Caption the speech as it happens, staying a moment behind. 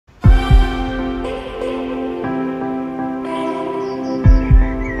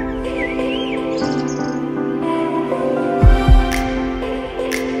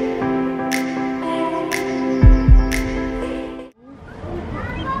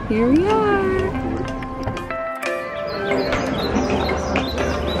Here we are.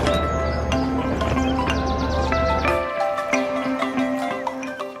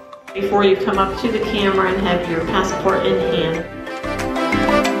 Before you come up to the camera and have your passport in hand.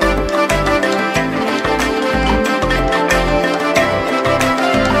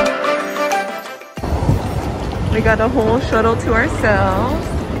 We got a whole shuttle to ourselves.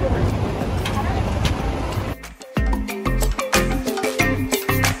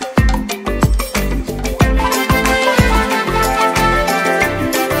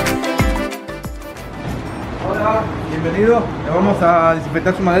 Hola, bienvenido. Le vamos a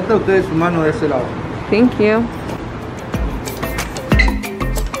desinfectar su maleta, ustedes su mano de ese lado. Thank you.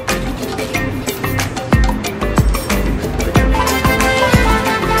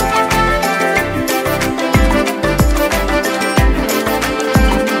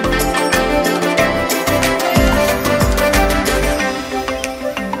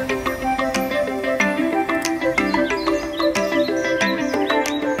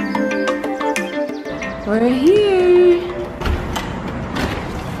 We're here.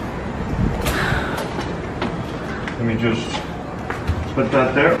 Let me just put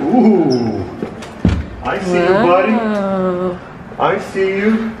that there. Ooh, I see you, buddy. I see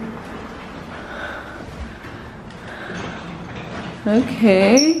you.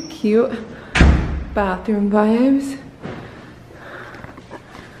 Okay, cute bathroom vibes.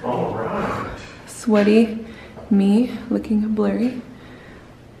 All right. Sweaty me looking blurry.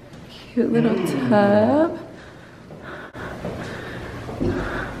 Cute little tub.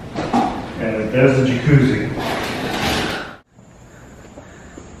 And there's the jacuzzi.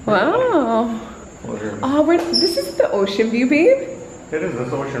 Wow. Oh, this is the ocean view, babe? It is,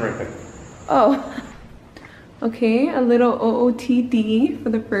 that's the ocean right there. Oh. Okay, a little OOTD for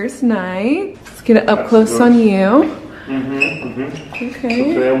the first night. Let's get it up close on you. Okay.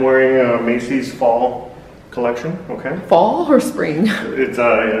 So today I'm wearing Macy's fall collection, okay? Fall or spring? It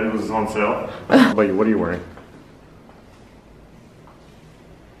was on sale. But what are you wearing?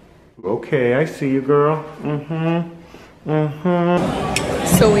 Okay, I see you, girl.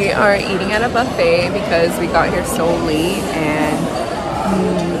 So we are eating at a buffet because we got here so late and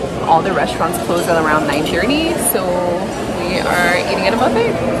all the restaurants close at around 9:30. So we are eating at a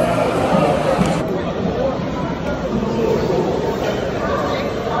buffet.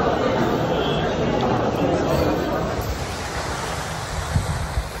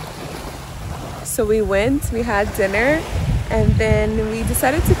 So we went, we had dinner, and then we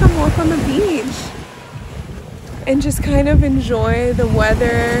decided to come walk on the beach and just kind of enjoy the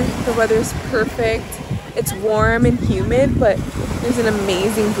weather. The weather's perfect. It's warm and humid, but there's an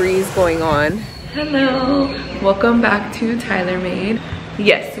amazing breeze going on. Hello, welcome back to Tyler Made.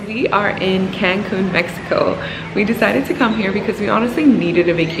 Yes, we are in Cancun, Mexico. We decided to come here because we honestly needed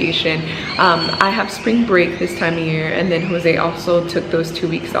a vacation. I have spring break this time of year, and then Jose also took those 2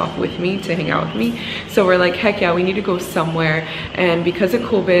 weeks off with me to hang out with me. So we're like, heck yeah, we need to go somewhere. And because of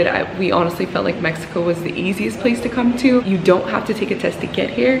COVID, we honestly felt like Mexico was the easiest place to come to. You don't have to take a test to get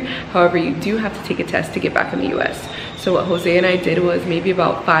here. However, you do have to take a test to get back in the US. So what Jose and I did was maybe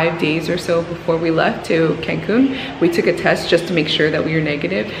about 5 days or so before we left to Cancun, we took a test just to make sure that we were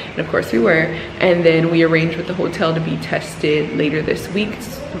negative, and of course we were. And then we arranged with the hotel to be tested later this week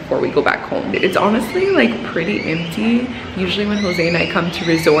before we go back home. It's honestly like pretty empty. Usually when Jose and I come to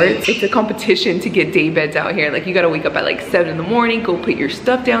resorts, it's a competition to get day beds out here. Like you gotta wake up at like 7 in the morning, go put your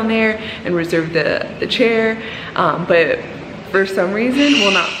stuff down there and reserve the chair. But for some reason,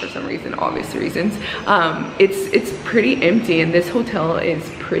 well not for some reason, obvious reasons, it's pretty empty, and this hotel is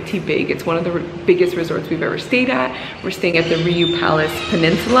pretty big. It's one of the biggest resorts we've ever stayed at. We're staying at the Riu Palace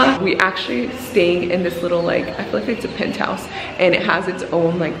Peninsula. We actually staying in this little, like, I feel like it's a penthouse, and it has its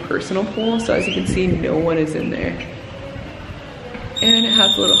own like personal pool. So as you can see, no one is in there. And it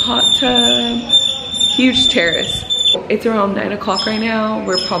has a little hot tub, huge terrace. It's around 9 o'clock right now.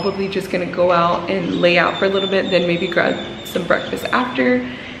 We're probably just gonna go out and lay out for a little bit, then maybe grab some breakfast after.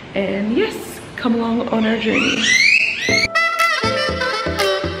 And yes, come along on our journey.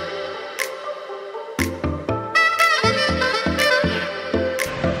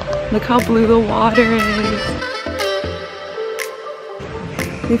 Look how blue the water is.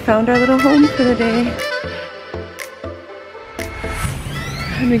 We found our little home for the day.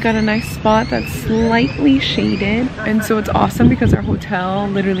 And we got a nice spot that's slightly shaded, and so it's awesome because our hotel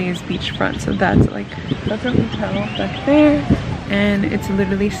literally is beachfront. So that's our hotel back there, and it's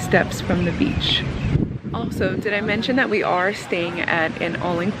literally steps from the beach. Also, did I mention that we are staying at an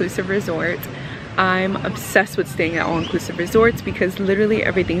all-inclusive resort? I'm obsessed with staying at all-inclusive resorts because literally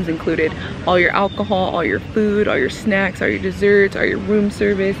everything's included. All your alcohol, all your food, all your snacks, all your desserts, all your room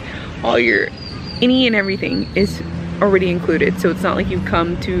service, all your any and everything is already included. So it's not like you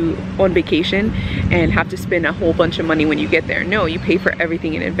come on vacation and have to spend a whole bunch of money when you get there. No, you pay for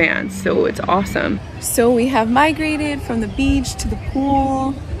everything in advance. So it's awesome. So we have migrated from the beach to the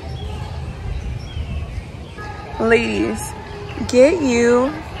pool. Ladies, get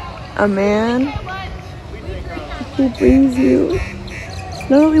you a man who brings you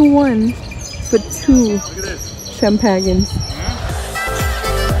not only one, but 2 champagnes.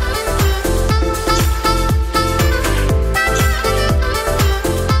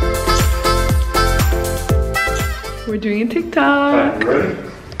 We're doing a TikTok. Ready?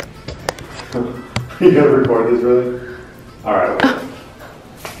 You gotta record this, really? Alright.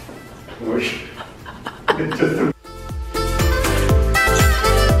 It's just a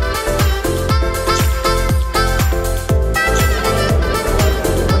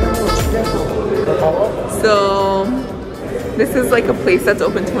So this is like a place that's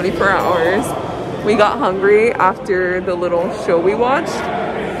open 24 hours. We got hungry after the little show we watched,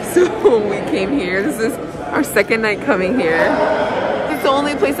 so we came here. This is our second night coming here. It's the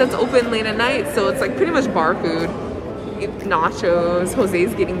only place that's open late at night, so it's like pretty much bar food. Nachos,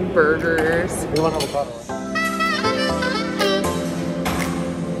 Jose's getting burgers.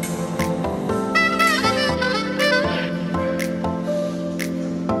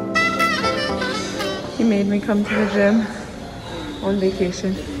 He made me come to the gym on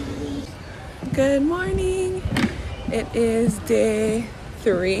vacation. Good morning. It is day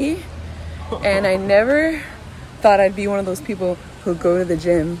 3 and I never thought I'd be one of those people who go to the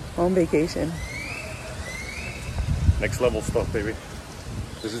gym on vacation. next level stuff, baby.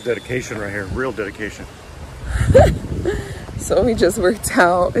 This is dedication right here, real dedication. So we just worked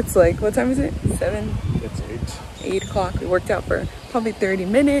out. It's like, what time is it? 7? It's 8 o'clock. We worked out for probably 30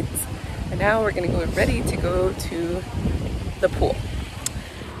 minutes. And now we're gonna go ready to go to the pool.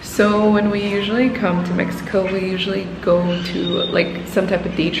 So when we usually come to Mexico, we usually go to like some type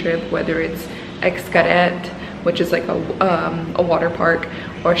of day trip, whether it's Xcaret, which is like a water park,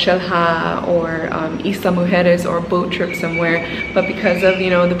 or Xel-Há, or Isla Mujeres, or a boat trip somewhere. But because of, you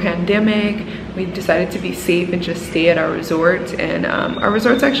know, the pandemic, we decided to be safe and just stay at our resort. And our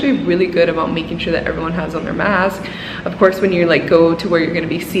resort's actually really good about making sure that everyone has on their mask. Of course, when you like go to where you're gonna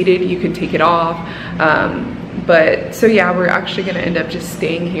be seated, you can take it off. But so yeah, we're actually gonna end up just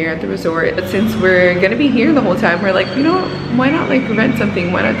staying here at the resort. But since we're gonna be here the whole time, we're like, you know, why not like rent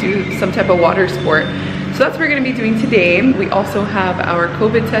something? Why not do some type of water sport? So that's what we're gonna be doing today. We also have our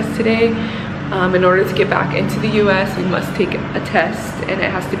COVID test today. In order to get back into the US, we must take a test, and it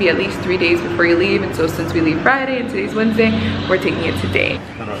has to be at least 3 days before you leave. And so since we leave Friday and today's Wednesday, we're taking it today.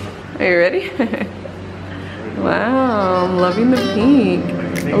 Are you ready? Wow, I'm loving the pink.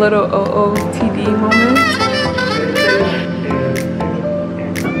 A little OOTD moment.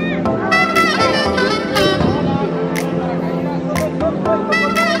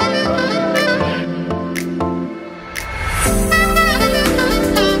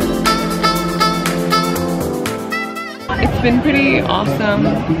 It's been pretty awesome.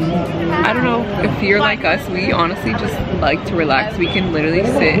 I don't know if you're like us, we honestly just like to relax. We can literally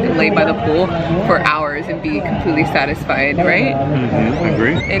sit and lay by the pool for hours and be completely satisfied, right? Mm-hmm,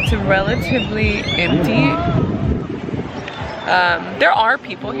 agree. It's relatively empty. There are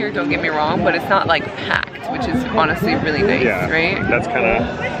people here, don't get me wrong, but it's not like packed, which is honestly really nice, right? That's kind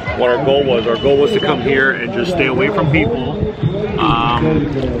of what our goal was. Our goal was to come here and just stay away from people.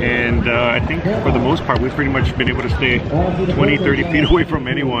 I think for the most part, we've pretty much been able to stay 20, 30 feet away from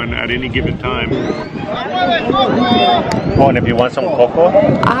anyone at any given time. Oh, and if you want some cocoa,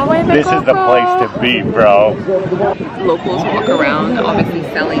 this is the place to be, bro. Locals walk around, obviously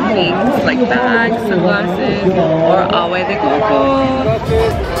selling things like bags, sunglasses, or agua de coco.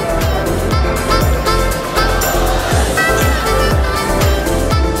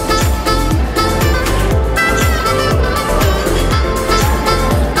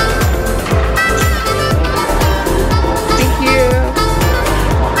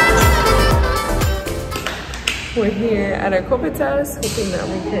 We're here at our COVID test, hoping that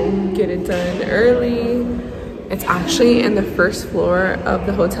we can get it done early. It's actually in the first floor of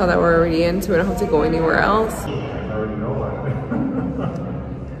the hotel that we're already in, so we don't have to go anywhere else. I already know about it.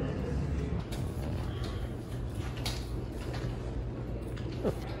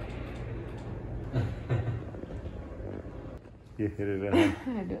 You hit it in.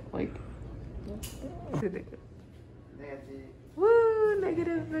 I don't like. Woo!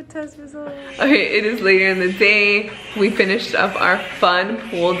 Negative test results. Okay, it is later in the day. We finished up our fun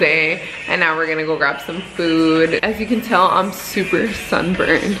pool day and now we're gonna go grab some food. As you can tell, I'm super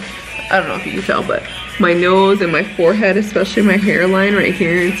sunburned. I don't know if you can tell, but my nose and my forehead, especially my hairline right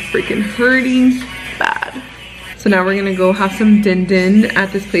here, is freaking hurting bad. So now we're gonna go have some din din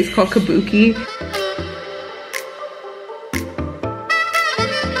at this place called Kabuki.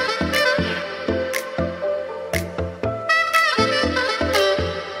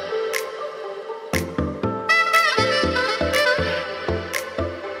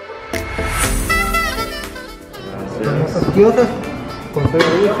 Asqueosas con soya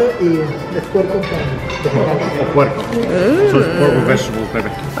dulce y es puerco con vegetales. Puerco. So it's pork with vegetables, baby.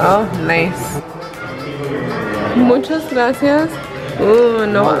 Oh, nice. Muchas gracias.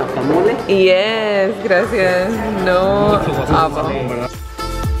 No. Yes, gracias. No avo.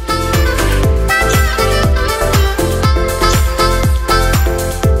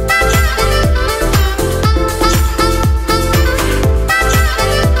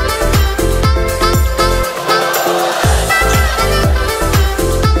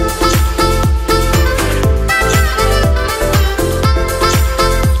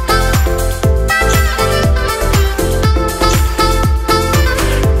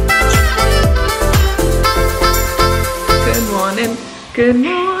 Good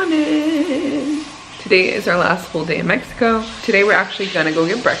morning. Today is our last full day in Mexico. Today we're actually gonna go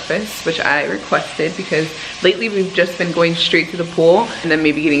get breakfast, which I requested because lately we've just been going straight to the pool and then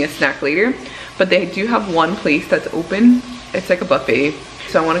maybe getting a snack later. But they do have one place that's open. It's like a buffet.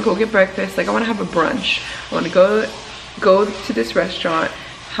 So I wanna go get breakfast. Like I wanna have a brunch. I wanna go to this restaurant,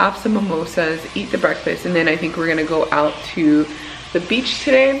 have some mimosas, eat the breakfast, and then I think we're gonna go out to the beach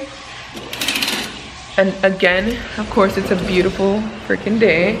today. And again, of course, it's a beautiful freaking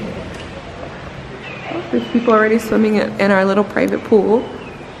day. Oh, there's people already swimming in our little private pool.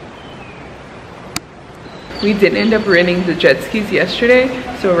 We did end up renting the jet skis yesterday,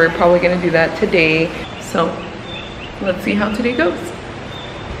 so we're probably gonna do that today. So let's see how today goes.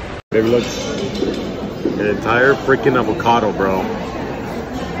 Baby, look, an entire freaking avocado, bro.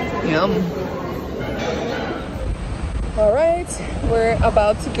 Yum. All right, we're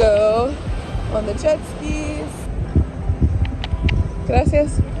about to go on the jet skis.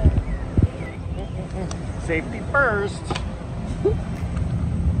 Gracias. Safety first.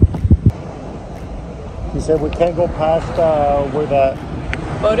 He said we can't go past where that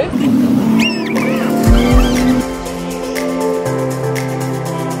boat is.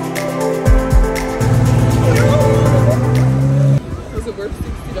 Was it worth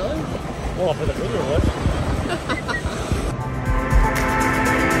 $60? Well, for the video, what?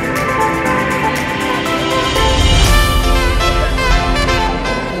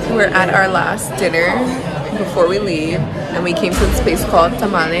 We're at our last dinner before we leave, and we came to this place called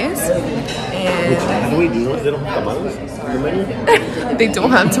Tamales. And Wait, you know they don't have tamales on the menu? They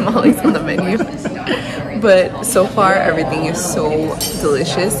don't have tamales on the menu. But so far, everything is so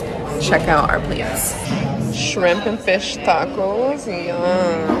delicious. Check out our plates. Shrimp and fish tacos.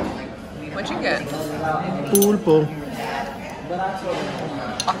 Yum. What'd you get? Pulpo.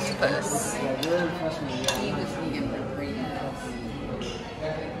 Octopus.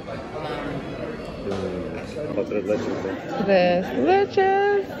 Tres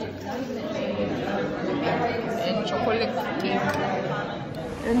leches. And chocolate.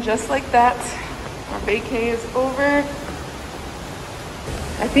 And just like that, our vacay is over.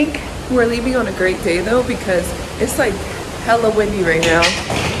 I think we're leaving on a great day though, because it's like hella windy right now.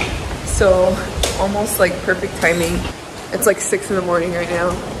 So almost like perfect timing. It's like 6 in the morning right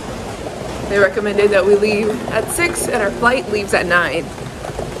now. They recommended that we leave at 6 and our flight leaves at 9.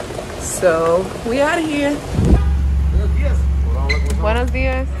 So we out of here. Buenos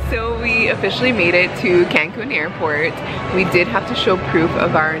dias. So we officially made it to Cancun Airport. We did have to show proof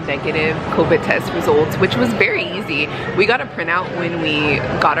of our negative COVID test results, which was very easy. We got a printout when we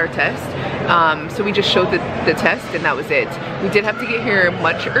got our test. So we just showed the test and that was it. We did have to get here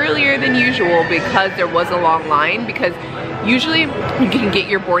much earlier than usual because there was a long line, because usually you can get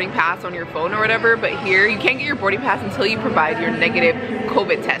your boarding pass on your phone or whatever, but here you can't get your boarding pass until you provide your negative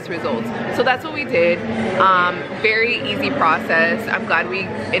COVID test results. So that's what we did. Very easy process. I'm glad we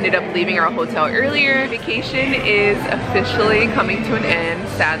ended up leaving our hotel earlier. Vacation is officially coming to an end,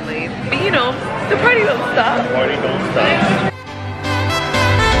 sadly. But you know, the party don't stop. The party don't stop.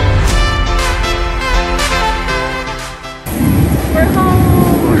 We're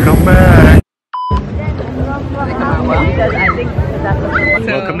home. Welcome back. So,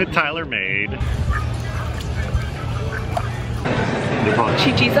 welcome to Tyler Made.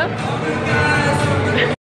 Chichiza.